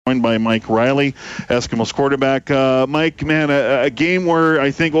joined by Mike Riley, Eskimos quarterback. Mike, man, a game where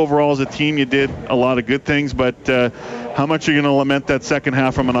I think overall as a team you did a lot of good things, but how much are you going to lament that second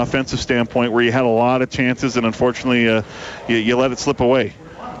half from an offensive standpoint where you had a lot of chances and unfortunately you let it slip away?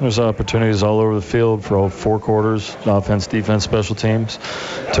 There's opportunities all over the field for all 4 quarters, offense, defense, special teams.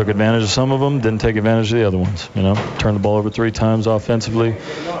 Took advantage of some of them, didn't take advantage of the other ones. Turned the ball over 3 times offensively.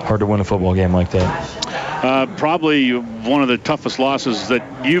 Hard to win a football game like that. Probably one of the toughest losses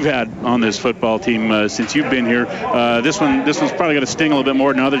that you've had on this football team since you've been here. This one's probably going to sting a little bit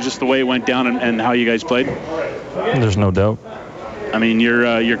more than others, just the way it went down and how you guys played. There's no doubt. I mean,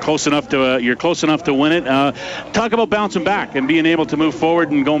 you're close enough to win it. Talk about bouncing back and being able to move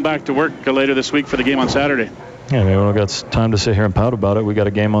forward and going back to work later this week for the game on Saturday. Yeah, we don't got time to sit here and pout about it. We got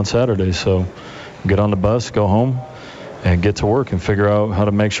a game on Saturday, so get on the bus, go home, and get to work and figure out how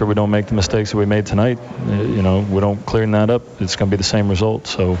to make sure we don't make the mistakes that we made tonight. We don't clean that up, it's going to be the same result.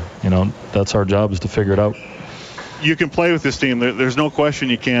 So, that's our job, is to figure it out. You can play with this team. There's no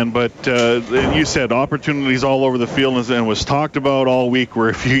question you can, but you said opportunities all over the field, and was talked about all week where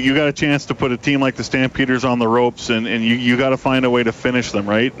if you got a chance to put a team like the Stampeders on the ropes and you got to find a way to finish them,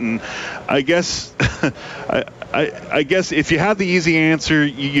 right? And I guess I guess if you had the easy answer,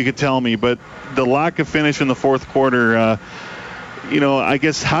 you could tell me, but the lack of finish in the fourth quarter, I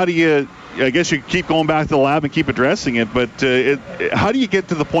guess you keep going back to the lab and keep addressing it, but how do you get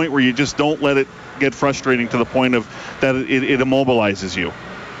to the point where you just don't let it get frustrating to the point of that it immobilizes you?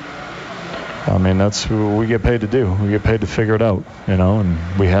 I mean, that's what we get paid to do. We get paid to figure it out,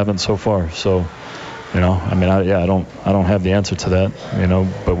 and we haven't so far. So, I don't have the answer to that,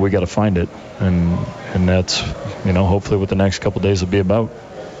 but we got to find it, and that's, hopefully what the next couple of days will be about.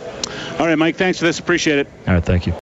 All right, Mike, thanks for this. Appreciate it. All right, thank you.